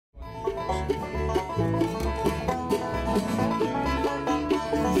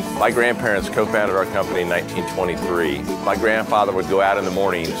My grandparents co-founded our company in 1923. My grandfather would go out in the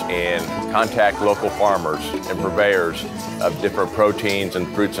mornings and contact local farmers and purveyors of different proteins and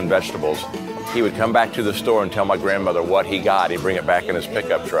fruits and vegetables. He would come back to the store and tell my grandmother what he got. He'd bring it back in his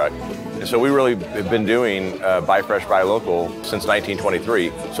pickup truck. And so we really have been doing Buy Fresh, Buy Local since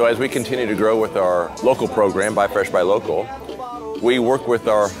 1923. So as we continue to grow with our local program, Buy Fresh, Buy Local, we work with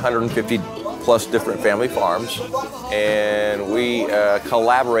our 150 plus different family farms, and we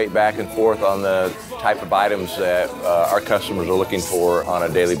collaborate back and forth on the type of items that our customers are looking for on a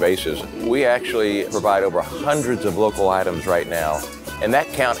daily basis. We actually provide over hundreds of local items right now, and that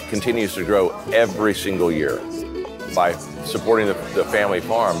count continues to grow every single year. By supporting the family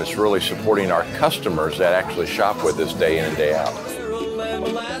farm, it's really supporting our customers that actually shop with us day in and day out.